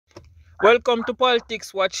Welcome to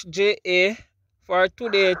Politics Watch JA for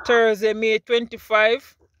today, Thursday, May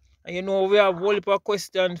 25. And you know, we have a whole heap of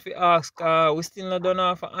questions to ask. We still not done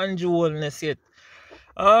off for Andrew Holness yet.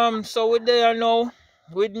 So we're there now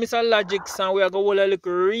with Mr. Logics and we are going to look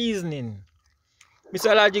reasoning.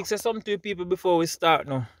 Mr. Logics, say something to people before we start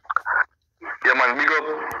now. Yeah, man, big up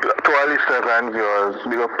to our listeners and viewers,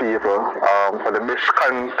 big up people for the best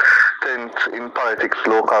content in politics,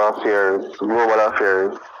 local affairs, global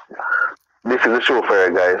affairs. This is the show for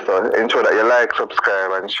you guys, so ensure that you like,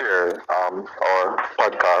 subscribe, and share our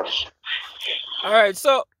podcast. Alright,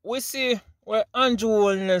 so we see where Andrew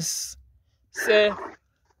Holness say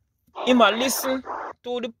he might listen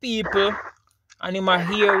to the people and he might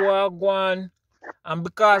hear what go on, and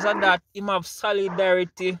because of that, he might have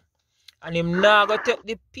solidarity. And him now go take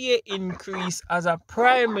the pay increase as a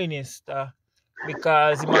prime minister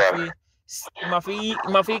because he must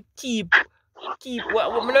keep what I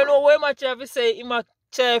don't know what much have to say. He must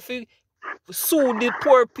try to sue the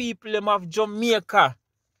poor people of Jamaica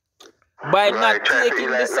by not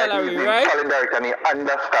taking the salary, right? Solidarity and he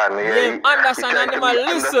understand. Yeah, understand and he must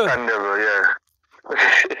listen.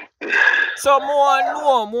 So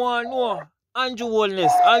more know. Andrew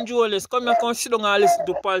Holness, come here, come sit down and listen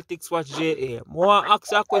to Politics Watch JA. I want to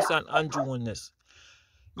ask you a question, Andrew Holness.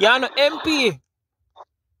 You're an MP.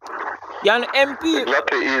 You're an MP.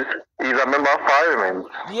 Exactly, he's a member of parliament.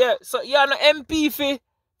 Yeah, so you're an MP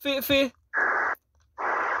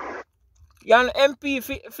you're an MP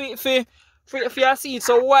for your seat.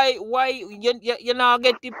 So why you now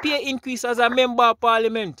get the pay increase as a member of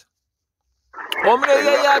parliament? How many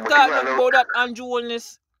years you are talking about that, Andrew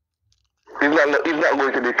Holness? He's not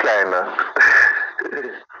going to decline that.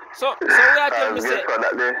 So we are telling me say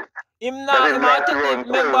him now take the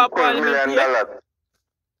member of parliament here.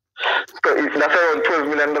 So that's around $12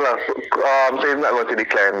 million. So he's not going to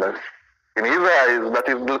decline that. In his eyes, that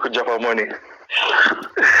is a little job of money.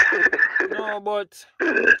 No, but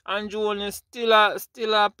Andrew Holness still a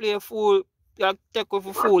play fool. Take off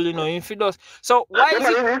a fool, you know, if he does. So why is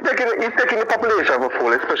he's taking the population for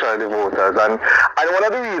fool, especially the voters, and one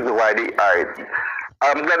of the reasons why they are.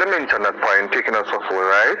 I'm glad I mentioned that point, taking us for fool,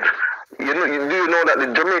 right? Do you know that the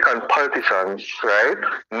Jamaican politicians, right,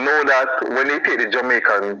 know that when they take the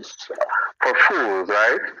Jamaicans for fools,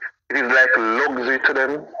 right, it is like luxury to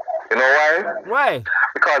them. You know why? Why?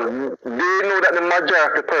 Because they know that the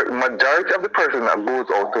majority of the person that goes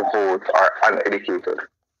out to vote are uneducated.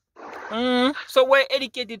 So why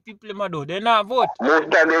educated people do? They not vote. Most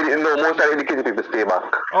of the educated people stay back.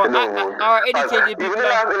 Our educated people. Even the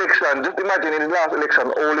last election, just imagine in the last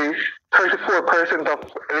election, only 34%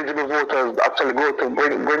 of eligible voters actually went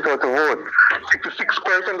out to vote.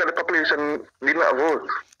 66% of the population did not vote.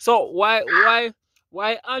 So why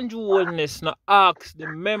Andrew Holness not ask the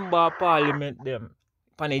member of parliament them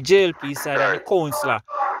on the JLP side and the councillor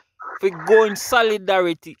for go in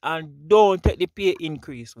solidarity and don't take the pay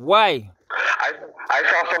increase? Why? I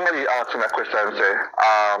saw somebody asking that question and say,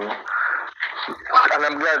 and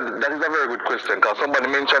I'm glad that is a very good question because somebody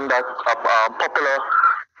mentioned that a popular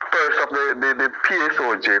person of the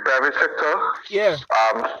PSOJ, private sector, say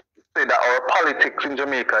that our politics in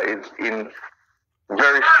Jamaica is in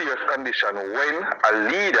very serious condition when a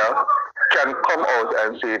leader can come out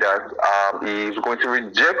and say that he is going to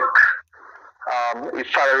reject his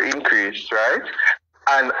salary increase, right?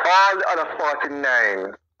 And all the other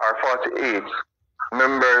 49 or 48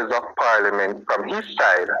 members of parliament from his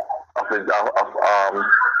side of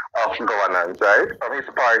governance, right? From his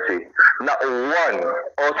party, not one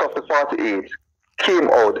out of the 48 came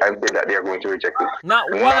out and said that they are going to reject it. Not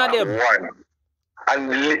one of them. One.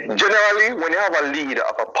 And generally, when you have a leader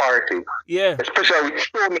of a party, especially with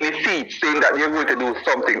so many seats, saying that you're going to do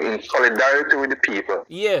something in solidarity with the people,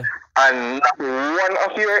 and not one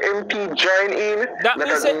of your MP join in, that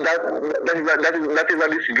is a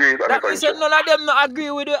disgrace. That means none of them not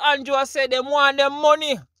agree with the Andrew said they want them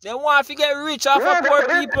money. They want to get rich off of poor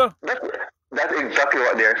people. That's exactly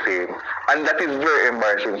what they're saying. And that is very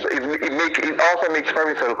embarrassing. So it also makes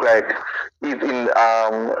Farisa look like he's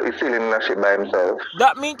still in leadership by himself.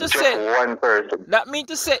 That means to say one person. That means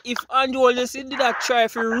to say if Andrew Holness did that try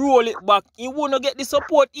to roll it back, he wouldn't get the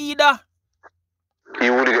support either. He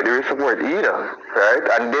wouldn't get the support either, right?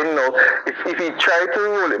 And then now, if he tried to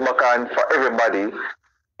roll it back on for everybody,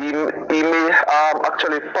 he may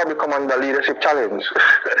actually probably come under leadership challenge.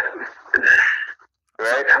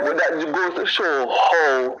 Right? But that goes to show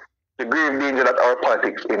how the grave danger that our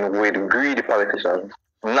politics in with greedy politicians.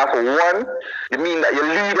 Not one, you mean that your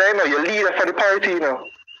leader for the party,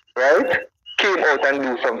 right? Came out and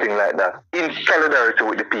do something like that in solidarity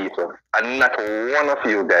with the people. And not one of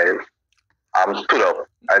you guys stood up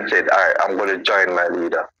and said, all right, I'm going to join my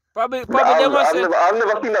leader. Probably I've never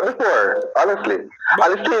seen that before, honestly.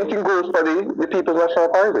 And the same thing goes for the People's National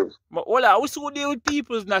Party. But we should deal with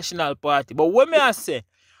People's National Party. But what may I say?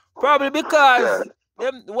 Probably because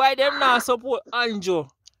why them not support Andrew?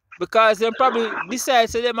 Because them probably decide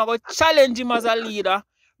so them are going to challenge him as a leader.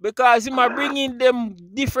 Because he might bring in them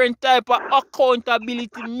different type of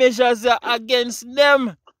accountability measures against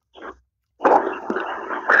them.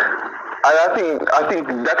 And I think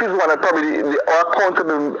that is one of probably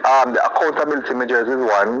the accountability measures is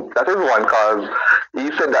one. That is one because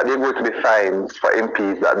he said that there are going to be fines for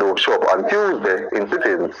MPs that don't show up on Tuesday in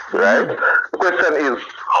sittings, right? The question is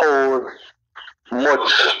how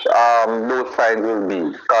much those fines will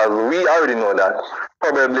be, because we already know that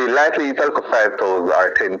probably likely it's like 5,000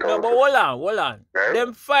 or 10,000. No, but hold on. Right?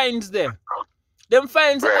 Them fines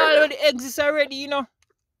already exist already, you know.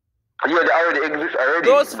 Yeah, they already exist already.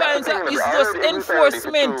 Those fines is just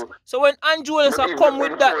enforcement. So when Andrew Holness come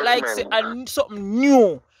with that, like say, and something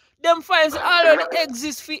new, them fines already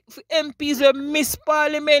exist for MPs who miss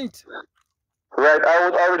Parliament. Right, I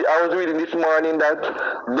was reading this morning that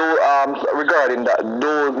regarding that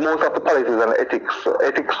most of the policies and ethics of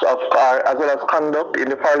as well as conduct in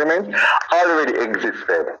the Parliament already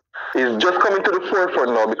existed. It's just coming to the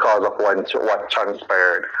forefront now because of what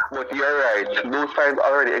transpired. But you're right, those fines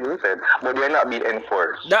already existed, but they're not being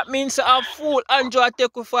enforced. That means a fool Andrew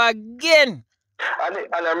take over again. And it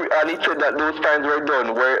said that those fines were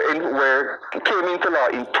done came into law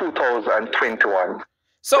in 2021.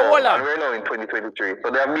 So hold on. And we're now in 2023.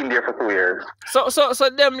 So they have been there for 2 years. So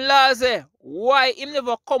them laws, why him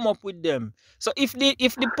never come up with them? So if the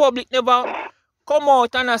public never come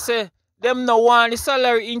out and I say them no want the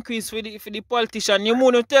salary increase for the politician, you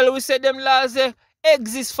wanna tell we say them laws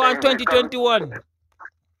exist from 2021.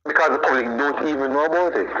 Because the public don't even know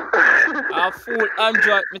about it. A fool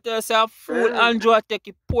Andrew, me tell you say a fool Andrew take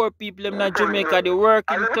the poor people in Jamaica, the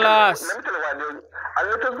working class. Let me tell you why. And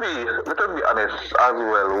let us be honest as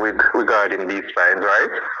well with regarding these fines, right?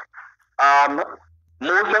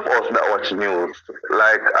 Most of us that watch news,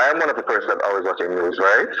 like I am one of the persons that always watching news,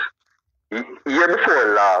 right? Year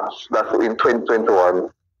before last, that's in 2021,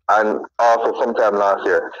 and also sometime last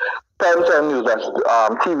year, Time News, that's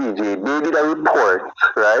TVJ, they did a report,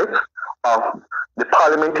 right, of the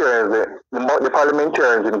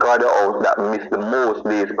parliamentarians in Garda House that miss the most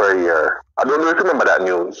days per year. I don't know if you remember that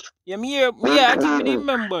news. Yeah, I think I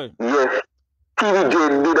remember. Yes.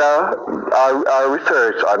 TVJ did a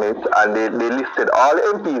research on it, and they listed all the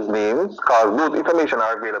MPs' names, because those information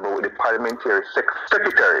are available with the parliamentary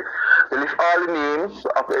secretary. They list all the names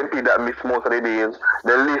of the MP that miss most of the days.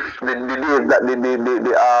 They list the days that the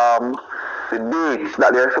dates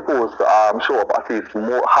that they're supposed to show up at least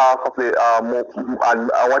half of the and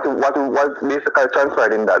what basically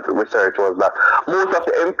transpired in that research was that most of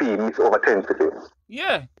the MP miss over 10 sittings.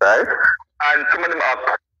 Yeah. Right? And some of them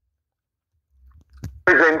are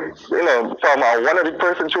present, from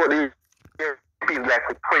 100% show the MPs like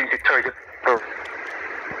 20-30%.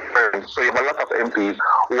 So you have a lot of MPs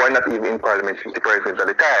who are not even in Parliament 50% of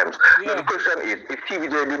the time. Yeah. So the question is, if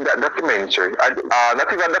TVJ did that documentary,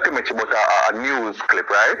 not even a documentary, but a news clip,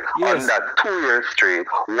 right? Yes. On that 2 years straight,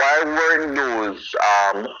 why weren't those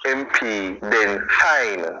MP then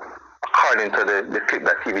fined according to the clip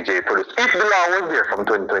that TVJ produced? If the law was there from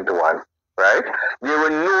 2021, right? There were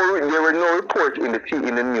no reports in the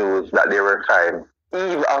news that they were fined.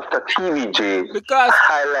 Even after TVJ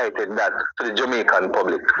highlighted that to the Jamaican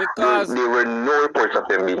public, because there were no reports of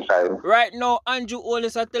them being fined. Right now, Andrew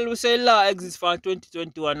Holness, I tell you, say law exists from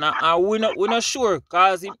 2021, and we're not sure,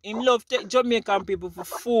 because him love take Jamaican people for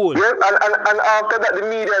fool. Yes, and after that, the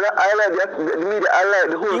media highlight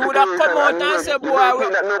the whole. You would have come out and say, boy,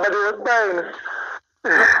 that nobody was fined.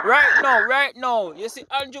 Right now, you see,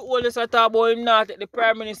 Andrew Holness talk about him not the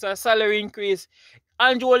Prime Minister's salary increase.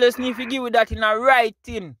 Andrew Holness need to give that in a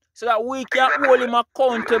writing so that we can hold him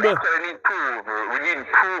accountable. We need proof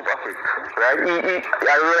of it, right? I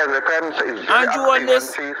realize the Prime Minister is very active on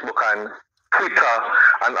Facebook and Twitter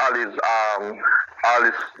and all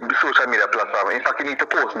this social media platform. In fact, you need to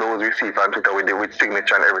post those receipts on Twitter with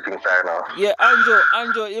signature and everything signed off. Yeah, Andrew,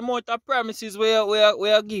 the amount of promises we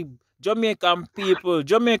give Jamaican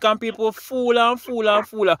people fool and fool.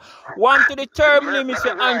 One to the term limits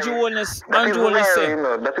for Andrew Holness. That is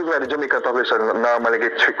why the Jamaican population normally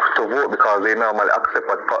get tricked to vote, because they normally accept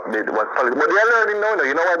what politics. But they are learning now.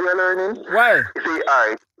 You know why they are learning? Why? You see,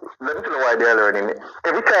 alright, let me tell you why they are learning.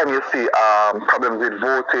 Every time you see problems with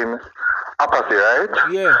voting apathy, right?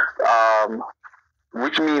 Yeah.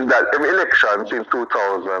 which means that every election since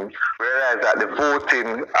 2000, we realize that the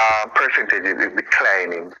voting percentage is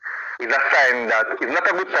declining. It's a sign that it's not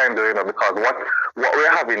a good sign, though, because what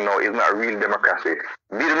we're having now is not a real democracy.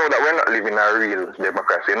 Do you know that we're not living a real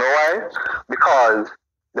democracy? You know why? Because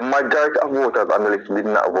the majority of voters on the list did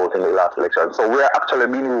not vote in the last election. So we're actually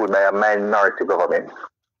being ruled by a minority government.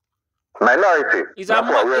 Minority. Is a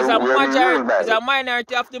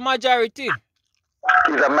minority of the majority.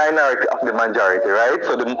 Is a minority of the majority, right?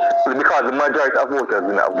 So because the majority of voters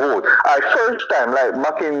did not vote. First time, like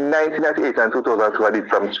back in 1998 and 2002, I did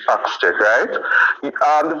some facts check, right? The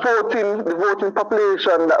voting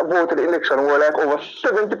population that voted the election were like over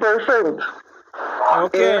 70%.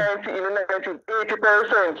 Okay. In the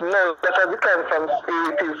 80%. No, that has become from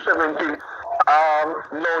 80, 70,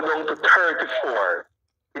 now down to 34.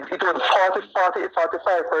 It was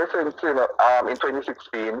 45% in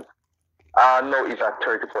 2016. No, it's at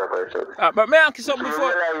 34%. But may I ask you something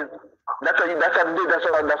before? That's a very,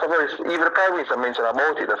 even the Prime Minister mentioned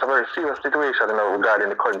about it, that's a very serious situation regarding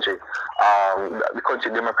the country. The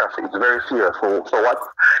country democracy is very serious. So what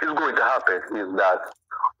is going to happen is that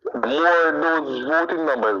the more those voting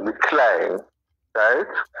numbers decline, right,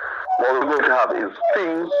 what we're going to have is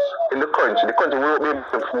things in the country won't be able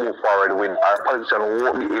to move forward when our politicians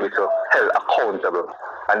won't be able to held accountable.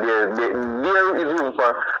 And there is room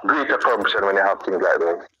for greater corruption when you have things like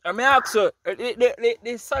that. I mean, ask you,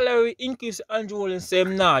 the salary increase Andrew Holness say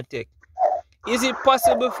not take. Is it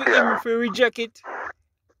possible for him to reject it?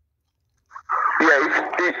 Yeah,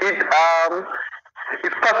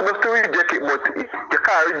 it's possible to reject it, but you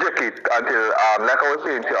can't reject it until, like I was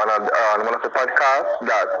saying to you on one of the podcasts,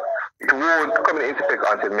 that it won't come into effect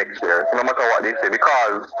until next year, no matter what they say,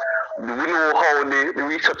 because we know how the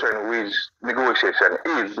restructuring wage negotiation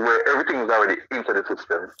is, where everything is already into the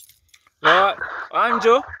system.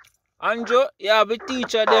 Andrew, you have to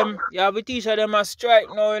teach them a strike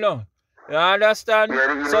now, You understand?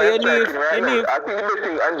 Yeah, so you need. I think the best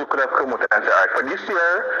thing Andrew could have come out and said, alright, for this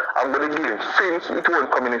year, I'm going to give, since it won't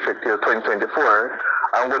come in effect till 2024,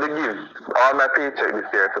 I'm going to give all my paycheck this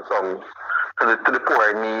year to the poor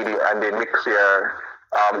and needy, and then next year,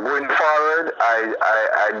 going forward, I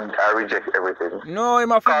reject everything. No, he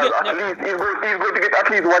must forget that. At least he's going to get at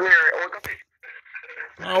least 1 year out of it.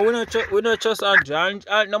 No, we don't trust Andrew. And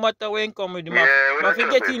no matter when he come with him, I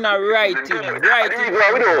forget in a writing. The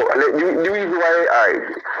reason why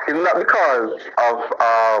it's not because of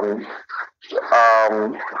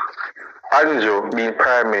Andrew being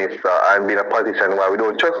Prime Minister and being a politician why we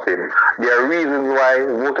don't trust him. There are reasons why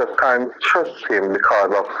voters can't trust him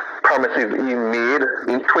because of promises he made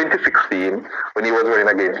in 2016 when he was running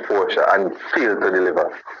against Porsche and failed to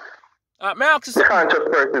deliver. May I ask you something? You can't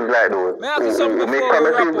trust persons like those who make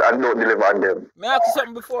promises and don't deliver on them. May I ask you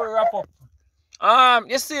something before we wrap up?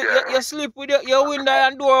 You sleep with your window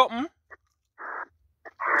and door open?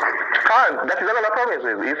 Can't. That is another promise.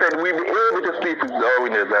 He said we'll be able to sleep with our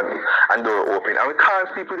windows and door open. And we can't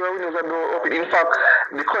sleep with our windows and door open. In fact,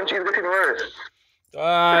 the country is getting worse.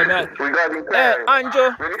 Regarding crime,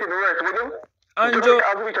 Andrew. We're getting worse with them. Andrew.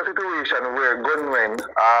 As we reach a situation where gunmen,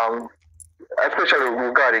 especially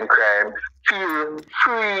regarding crime, feel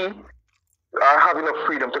free or have enough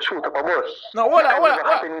freedom to shoot up a bus. No, what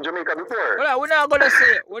happened in Jamaica before. We're not gonna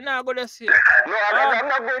say it. No, I'm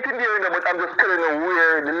not going to there, but I'm just telling you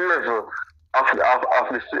where the level of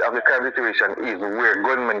the crime situation is, where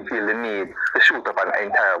gunmen feel the need to shoot up an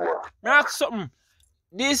entire bus. That's something.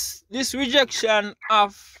 This rejection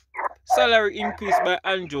of salary increase by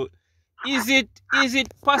Andrew, is it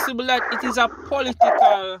possible that it is a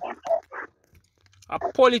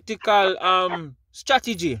political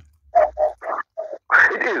strategy?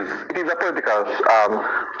 It is a political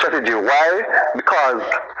strategy. Why? Because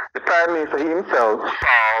the Prime Minister himself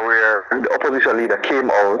saw where the opposition leader came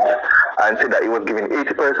out and said that he was giving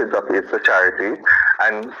 80% of it to charity,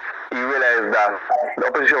 and he realized that the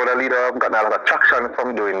opposition leader have gotten a lot of traction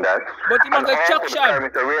from doing that. But he got traction. The Prime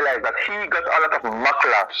Minister realized that he got a lot of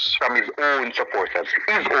backlash from his own supporters.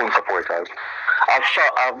 I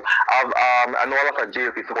know a lot of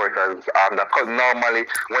JLP supporters that normally,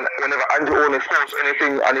 whenever Andrew Holness posts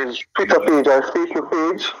anything on his Twitter page or his Facebook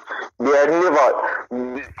page, Andrew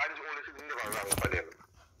Holness is never wrong for them,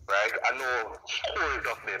 right? I know scores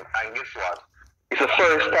of them, and guess what? It's the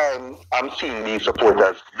first time I'm seeing these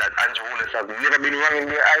supporters that Andrew Holness has never been wrong in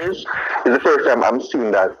their eyes. It's the first time I'm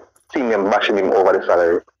seeing them bashing him over the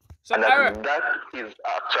salary. So and that is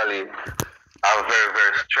actually a very,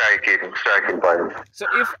 very striking point. So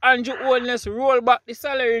if Andrew Holness roll back the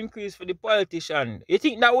salary increase for the politician, you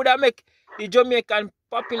think that would have make the Jamaican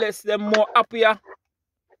populace them more happier?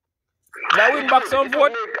 That win back some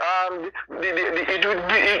vote. It would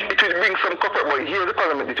bring some comfort, but here's the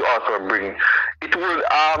problem it will also bring. It would bring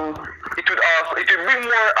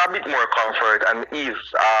a bit more comfort and ease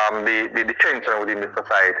the tension within the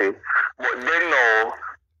society. But then now,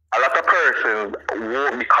 a lot of persons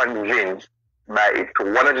won't be convinced by it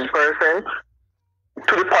 100%.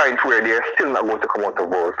 To the point where they are still not going to come out to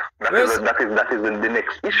vote. That is the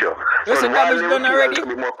next issue. So while they will feel a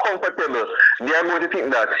bit more comfortable, they are going to think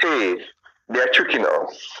that, hey, they are tricking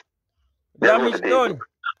us. Damage done.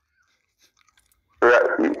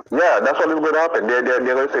 Yeah, that's what is going to happen. They're going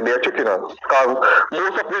to say they are tricking us. Because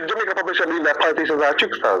most of the Jamaican population believe that politicians are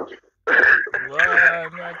tricksters. Wow,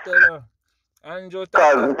 I tell you.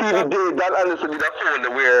 Because that understood with a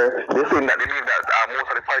folder where they say that they believe that most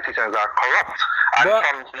of the politicians are corrupt. And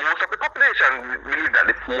most of the population believe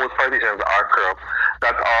that most politicians are corrupt.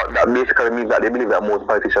 That basically means that they believe that most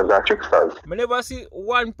politicians are tricksters. I never see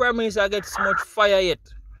one prime minister get so much fire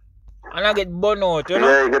yet. And I get burned out, you know?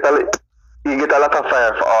 Yeah, you get a lot of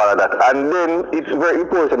fire for all of that. And then it's very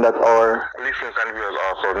important that our listeners and viewers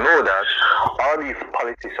also know that all these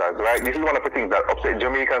politicians, right? This is one of the things that upset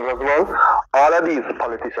Jamaicans as well. All of these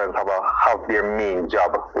politicians have their main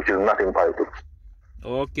job, which is not in politics.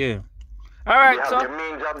 Okay. All right, they have their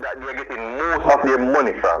main job that they're getting most of their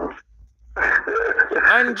money from.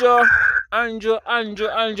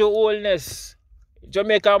 Andrew Holness.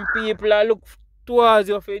 Jamaican people are look towards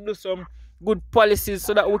you to do some good policies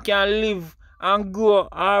so that we can live and grow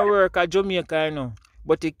and work at Jamaica, you know.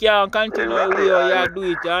 But you can't continue the way you do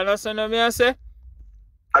it. You understand what I say?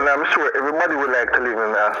 And I'm sure everybody would like to live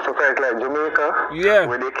in a society like Jamaica,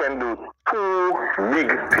 where they can do 2 big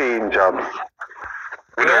paying jobs.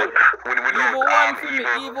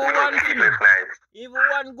 Even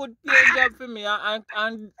one good paying job for me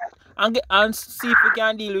and see if we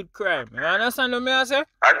can deal with crime. You understand what I say?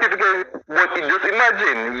 But just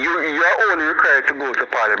imagine you are only required to go to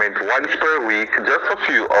Parliament once per week, just a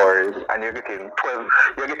few hours, and you're getting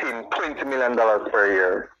 $20 million per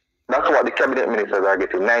year. That's what the cabinet ministers are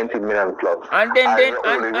getting, 90 million plus. And then they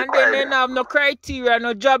have no criteria,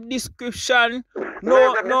 no job description,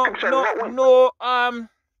 nothing for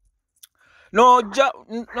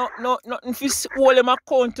hold them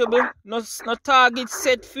accountable, no target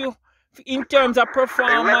set for in terms of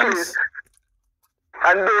performance. Exactly.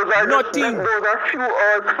 And those are few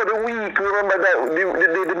hours for the week. Remember that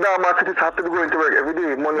the Dharma cities have to be going to work every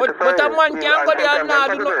day, Monday to Friday. But a man can't go there and now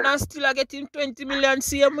do nothing and still getting 20 million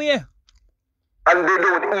same way. And they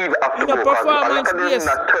don't even have to go. Performance based.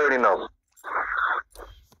 Not turning up.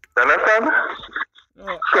 You understand?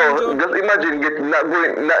 No, so just imagine not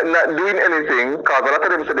doing anything, because a lot of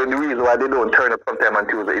them say that the reason why they don't turn up sometime on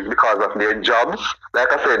Tuesday is because of their jobs.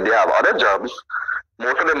 Like I said, they have other jobs.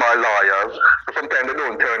 Most of them are lawyers, so sometimes they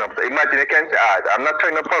don't turn up. So imagine you can say, I'm not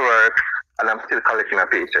turning up for work, and I'm still collecting a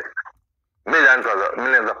paycheck. Millions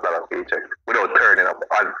of dollars paycheck without turning up.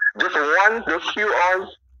 And just few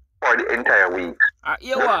hours for the entire week.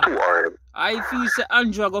 Just 2 hours. I feel say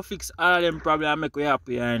Andrew go fix all of them problems and make we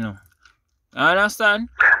happy, I know. You understand?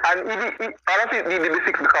 And all of it need to be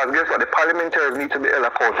fixed because guess what? The parliamentarians need to be held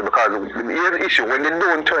accountable because here's the issue. When they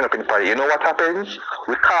don't turn up in party, you know what happens?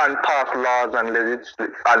 We can't pass laws and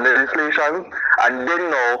legislation. And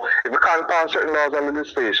then now, if we can't pass certain laws and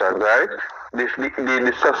legislation, right? The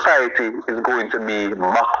society is going to be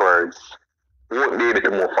backwards. We won't be able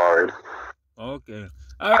to move forward. Okay.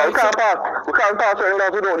 Right, we can't pass certain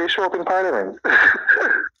laws without they show up in parliament.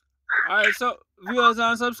 Alright, so viewers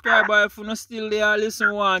and subscribers, if you not still there,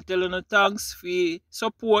 listen, want to tell you thanks for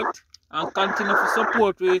support and continue to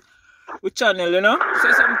support with channel, you know?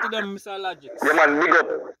 Say something to them, Mr. Logic. Big up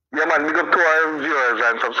to our viewers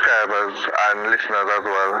and subscribers and listeners as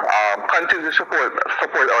well. Continue to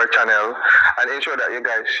support our channel and ensure that you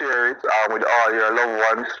guys share it with all your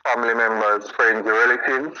loved ones, family members, friends,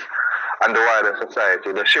 relatives, and the wider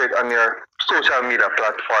society. Just share it on your social media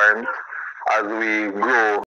platforms as we grow